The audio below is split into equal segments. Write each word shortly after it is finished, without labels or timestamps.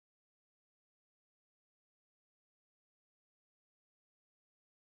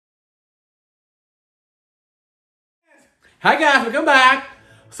Hi guys, welcome back.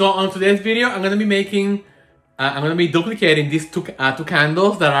 So on today's video, I'm gonna be duplicating these two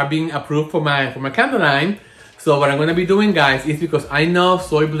candles that are being approved for my candle line. So what I'm gonna be doing, guys, is because I know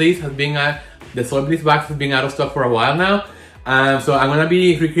Soy Bliss has been the Soy Bliss wax has been out of stock for a while now. So I'm gonna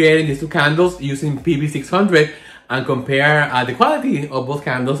be recreating these two candles using PB600 and compare the quality of both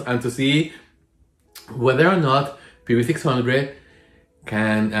candles and to see whether or not PB600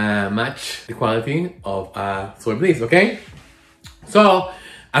 can match the quality of Soy Bliss. Okay. So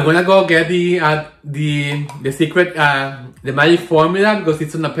I'm gonna go get the secret the magic formula because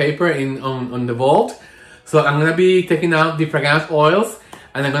it's on the paper on the vault. So I'm gonna be taking out the fragrance oils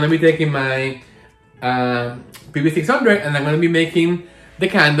and I'm gonna be taking my PB600 and I'm gonna be making the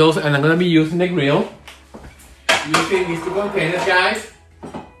candles and I'm gonna be using the grill using these two containers, guys.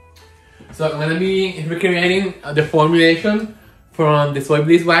 So I'm gonna be recreating the formulation from the Soy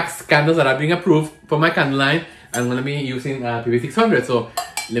Bliss wax candles that are being approved for my candle line. I'm gonna be using PB600. So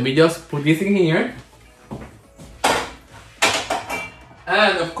let me just put this in here.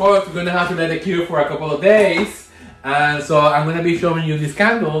 And of course, we're gonna have to let it cure for a couple of days. And so I'm gonna be showing you these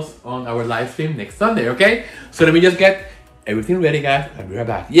candles on our live stream next Sunday, okay? So let me just get everything ready, guys. I'll be right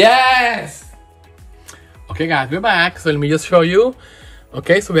back. Yes! Okay, guys, we're back. So let me just show you.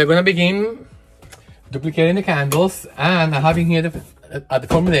 Okay, so we're gonna begin duplicating the candles. And I have in here the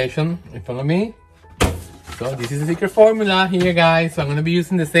formulation in front of me. So this is the secret formula here, guys. So I'm gonna be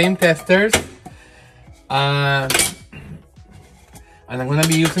using the same testers. And I'm gonna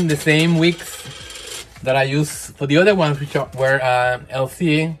be using the same wicks that I use for the other ones, which were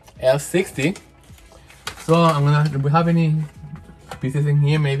L60. So do we have any pieces in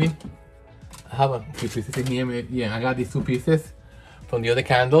here? Maybe I have a few pieces in here. Maybe. Yeah, I got these two pieces from the other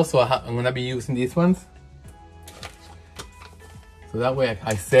candles, so I'm gonna be using these ones. So that way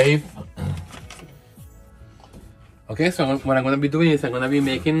I save. Okay, so what I'm gonna be doing is I'm gonna be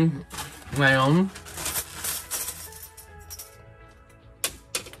making my own.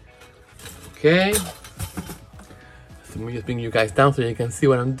 Okay, so let me just bring you guys down so you can see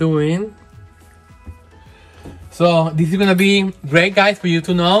what I'm doing. So this is gonna be great, guys, for you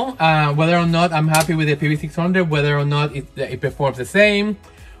to know whether or not I'm happy with the PB600, whether or not it performs the same,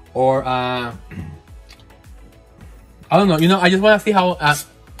 or I don't know. You know, I just want to see how.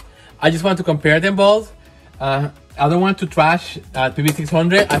 I just want to compare them both. I don't want to trash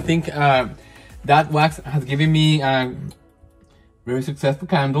PB600. I think that wax has given me very successful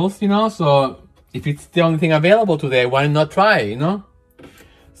candles, you know. So if it's the only thing available today, why not try, you know?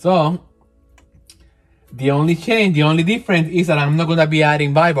 So the only difference is that I'm not gonna be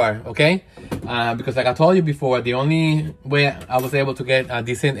adding Vibar, okay? Because like I told you before, the only way I was able to get a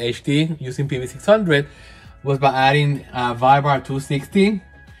decent HD using PB600 was by adding Vibar 260.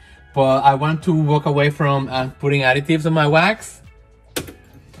 But I want to walk away from putting additives on my wax.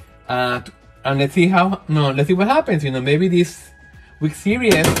 And let's see what happens. You know, maybe this wick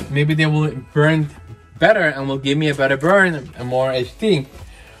series, maybe they will burn better and will give me a better burn and more HD.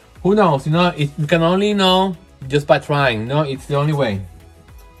 Who knows? You know, you can only know just by trying. No, it's the only way.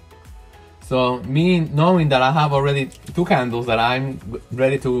 So me knowing that I have already two candles that I'm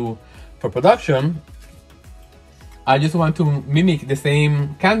ready for production, I just want to mimic the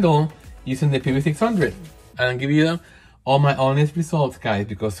same candle using the PB600 and give you all my honest results, guys,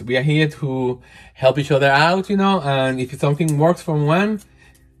 because we are here to help each other out, you know. And if something works for one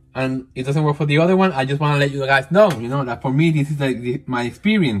and it doesn't work for the other one, I just want to let you guys know, you know, that for me this is my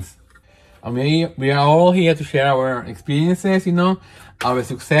experience. I mean, we are all here to share our experiences, you know, our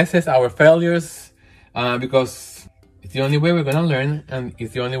successes, our failures, because it's the only way we're gonna learn and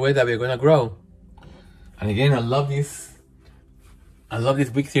it's the only way that we're gonna grow. And again, I love this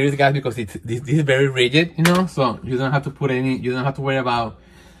wick series, guys, because this is very rigid, you know, so you don't have to you don't have to worry about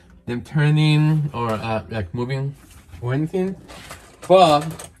them turning or like moving or anything. But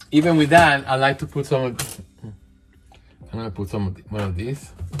even with that, I like to put I'm gonna put one of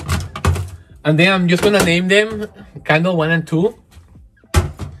these. And then I'm just gonna name them candle 1 and 2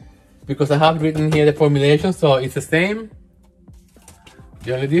 because I have written here the formulation, so it's the same.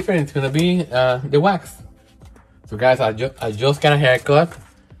 The only difference is gonna be the wax. So guys, I just got a haircut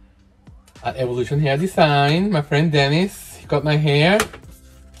at Evolution Hair Design. My friend Dennis, he cut my hair.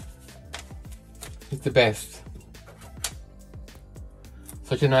 He's the best.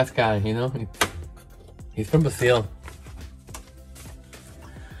 Such a nice guy, you know. He's from Brazil.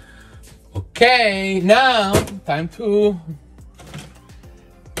 Okay, now time to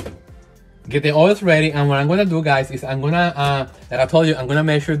get the oils ready. And what I'm gonna do, guys, is I'm gonna, like I told you, I'm gonna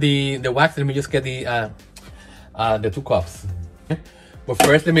measure the wax. Let me just get the 2 cups. But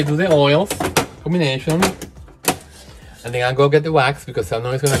first, let me do the oils combination. And then I'll go get the wax because I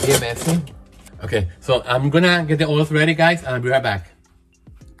know it's gonna be messy. Okay, so I'm gonna get the oils ready, guys, and I'll be right back.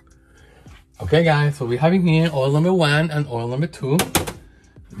 Okay, guys, so we're having here oil number 1 and oil number 2.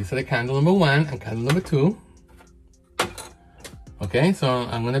 These are the candle number 1 and candle number 2. Okay, so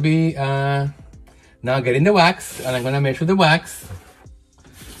I'm gonna be now getting the wax, and I'm gonna measure the wax.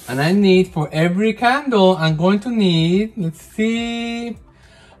 And I need, for every candle, I'm going to need, let's see,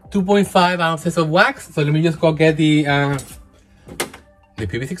 2.5 ounces of wax. So let me just go get the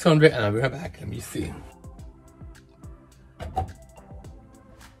PB600 and I'll be right back. Let me see.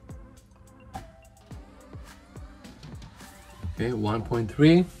 Okay,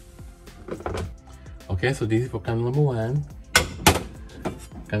 1.3. Okay, so this is for candle number 1.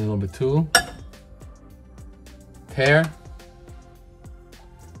 Candle number 2. Tear.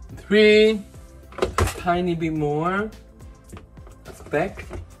 3. A tiny bit more. A speck.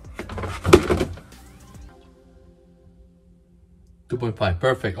 2.5.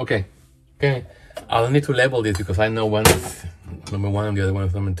 Perfect. Okay. Okay. I don't need to label this because I know one is number 1 and the other one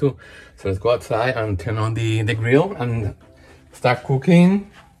is number 2. So let's go outside and turn on the grill and start cooking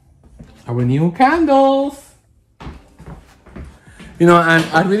our new candles. You know, and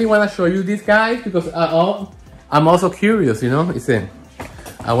I really want to show you these, guys, because I'm also curious, you know.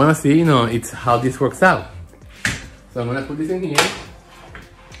 I want to see, you know, how this works out. So I'm going to put this in here.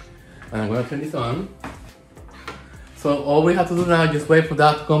 And I'm going to turn this on. So all we have to do now is just wait for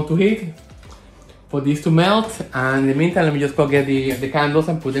that to come to heat, for this to melt, and in the meantime, let me just go get the candles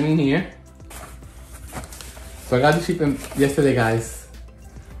and put them in here. So I got the shipment yesterday, guys,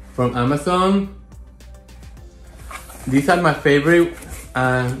 from Amazon. These are my favorite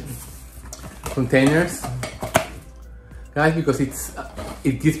containers, guys, because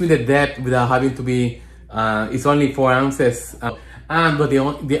it gives me the depth without having to be. It's only 4 ounces. But they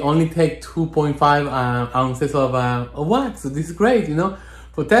only take 2.5 ounces of wax. So this is great, you know,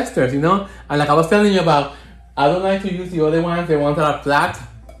 for testers, you know. And like I was telling you about, I don't like to use the other ones, the ones that are flat.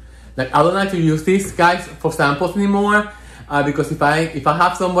 Like I don't like to use these, guys, for samples anymore, because if I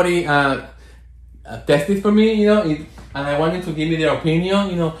have somebody test this for me, you know, and I want them to give me their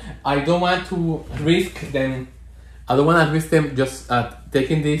opinion, you know, I don't want to risk them. I don't want to risk them just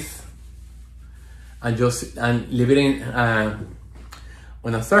taking this and leave it in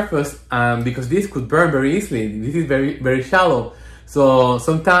on a surface, because this could burn very easily. This is very, very shallow. So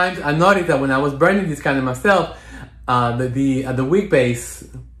sometimes I noticed that when I was burning this kind of myself, the wick base,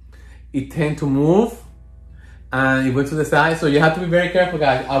 it tend to move and it went to the side. So you have to be very careful,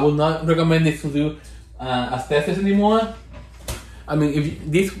 guys. I will not recommend this to do as testers anymore. I mean,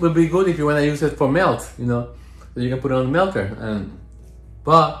 this would be good if you want to use it for melt, you know, so you can put it on the melter,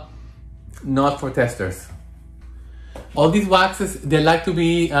 but not for testers. All these waxes, they like to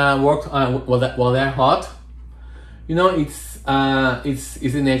be worked while they're hot. You know, it's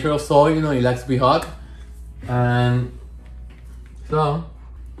the nature of soy. You know, it likes to be hot, and so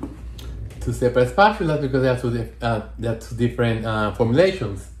two separate spatulas because they have two different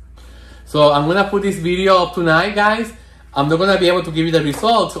formulations. So I'm gonna put this video up tonight, guys. I'm not gonna be able to give you the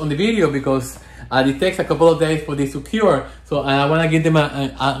results on the video because it takes a couple of days for this to cure. So I wanna give them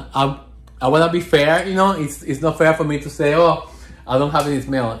I want to be fair, you know. It's not fair for me to say, oh, I don't have any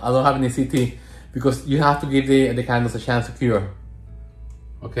smell, I don't have any CT, because you have to give the candles a chance to cure.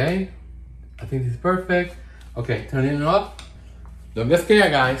 Okay, I think this is perfect. Okay, turning it off. Don't get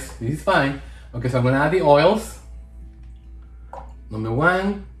scared, guys, this is fine. Okay, so I'm gonna add the oils. Number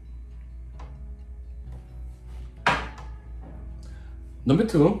 1. Number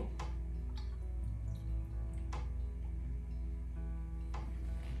 2.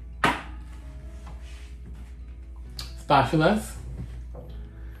 Spatulas.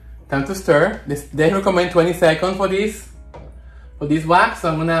 Time to stir. They recommend 20 seconds for this wax. So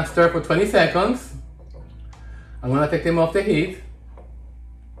I'm gonna stir for 20 seconds. I'm gonna take them off the heat.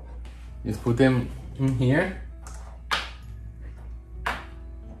 Just put them in here.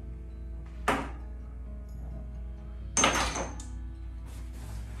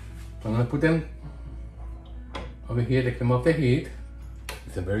 I'm gonna put them over here, take them off the heat.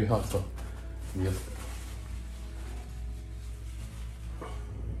 It's a very hot, so just.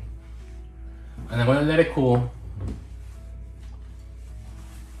 And I'm gonna let it cool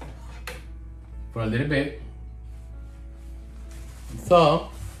for a little bit. So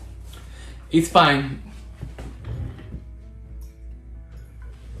it's fine.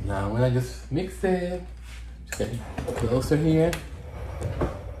 Now I'm gonna just mix it. Just get closer here.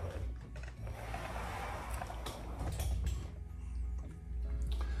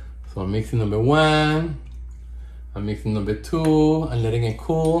 So I'm mixing number 1. I'm mixing number 2 and letting it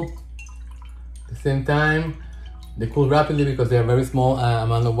cool. At the same time, They cool rapidly because they are very small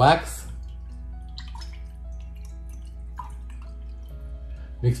amount of wax.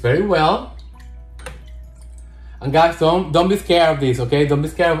 Mix very well. And guys, don't be scared of this, okay? Don't be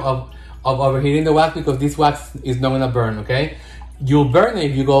scared of overheating the wax, because this wax is not gonna burn, okay? You'll burn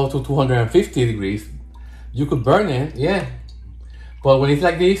it if you go to 250 degrees. You could burn it, yeah. But when it's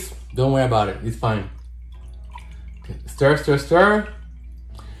like this, don't worry about it, it's fine. Okay. Stir, stir, stir,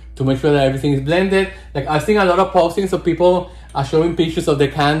 to make sure that everything is blended. Like, I've seen a lot of postings of people are showing pictures of the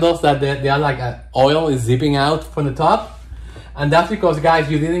candles that they are like oil is zipping out from the top. And that's because, guys,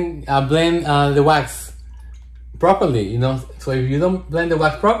 you didn't blend the wax properly, you know. So if you don't blend the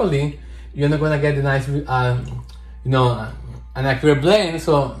wax properly, you're not gonna get the nice, you know, an accurate blend.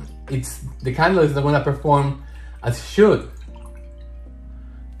 So the candle is not gonna perform as it should.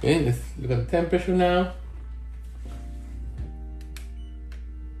 Okay, let's look at the temperature now.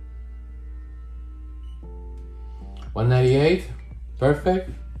 $198, perfect.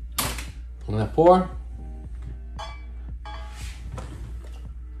 I'm gonna pour.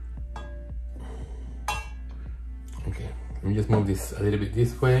 Okay, let me just move this a little bit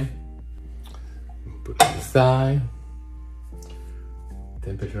this way. Put it aside.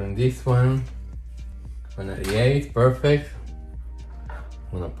 Temperature on this one, 198, perfect.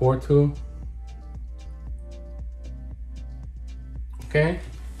 I'm gonna pour two. Okay.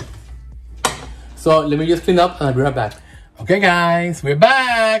 So let me just clean up and I'll be right back. Okay guys, we're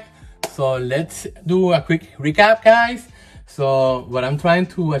back. So let's do a quick recap, guys. So what I'm trying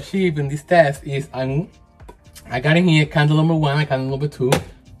to achieve in this test is I got in here candle number 1 and candle number 2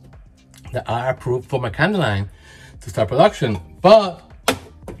 that are approved for my candle line to start production. But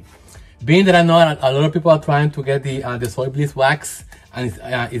being that I know a lot of people are trying to get the Soy Bliss wax, and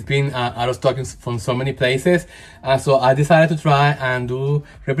it's been out of stock from so many places, so I decided to try and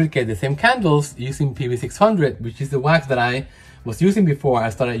replicate the same candles using PV600, which is the wax that I was using before I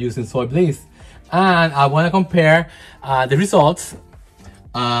started using Soy Bliss. And I want to compare the results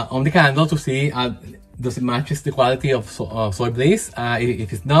on the candle to see does it matches the quality of Soy Bliss.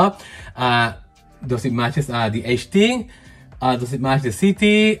 If it's not, does it matches the HT? Does it match the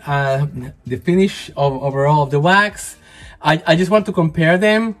CT, the finish overall of the wax? I just want to compare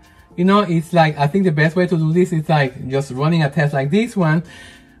them. You know, it's like, I think the best way to do this is like just running a test like this one,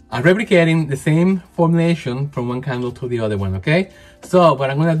 replicating the same formulation from one candle to the other one, okay? So what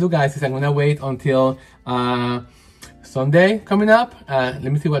I'm gonna do, guys, is I'm gonna wait until Sunday coming up. Let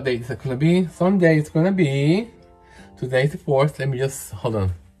me see what date it's gonna be. Sunday it's gonna be, today is the 4th, let me just, hold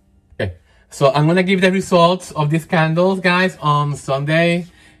on. Okay, so I'm gonna give the results of these candles, guys, on Sunday,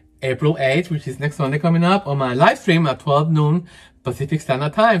 April 8th, which is next Sunday coming up, on my live stream at 12 noon Pacific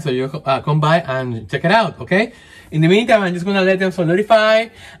Standard Time. So you come by and check it out, okay? In the meantime, I'm just gonna let them solidify,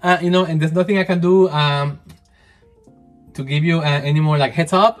 you know, and there's nothing I can do to give you any more like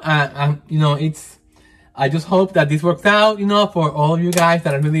heads up. You know, I just hope that this works out, you know, for all of you guys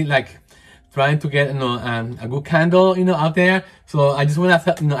that are really like trying to get, you know, a good candle, you know, out there. So I just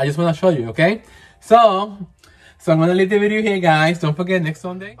wanna show you, okay? So I'm gonna leave the video here, guys. Don't forget, next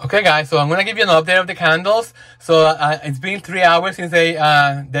Sunday. Okay, guys, so I'm gonna give you an update of the candles. So it's been 3 hours since they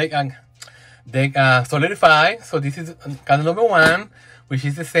solidify. So this is candle number 1, which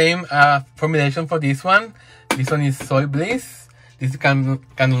is the same formulation for this one. This one is Soy Bliss. This is candle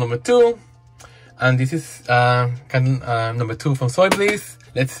number 2, and this is candle number 2 from Soy Bliss.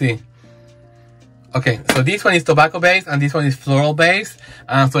 Let's see. Okay, so this one is tobacco based and this one is floral based.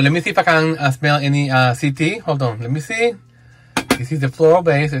 So let me see if I can smell any CT. Hold on, let me see. This is the floral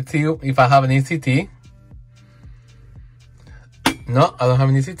base. Let's see if I have any CT. No, I don't have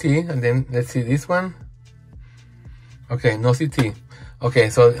any CT. And then let's see this one. Okay, no CT. Okay,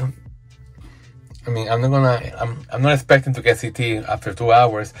 so I mean, I'm not expecting to get CT after 2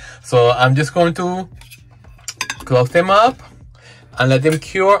 hours. So I'm just going to close them up and let them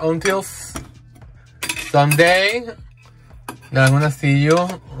cure until Sunday. Then I'm gonna see you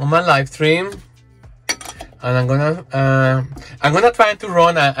on my live stream, and I'm gonna try to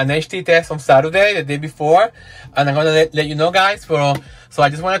run an HT test on Saturday, the day before, and I'm gonna let you know, guys. So I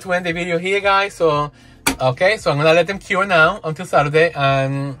just wanted to end the video here, guys. So okay, so I'm gonna let them cure now until Saturday,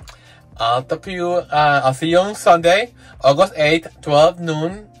 and I'll talk to you. I'll see you on Sunday, August 8th, 12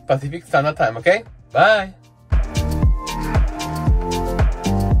 noon Pacific Standard Time. Okay, bye.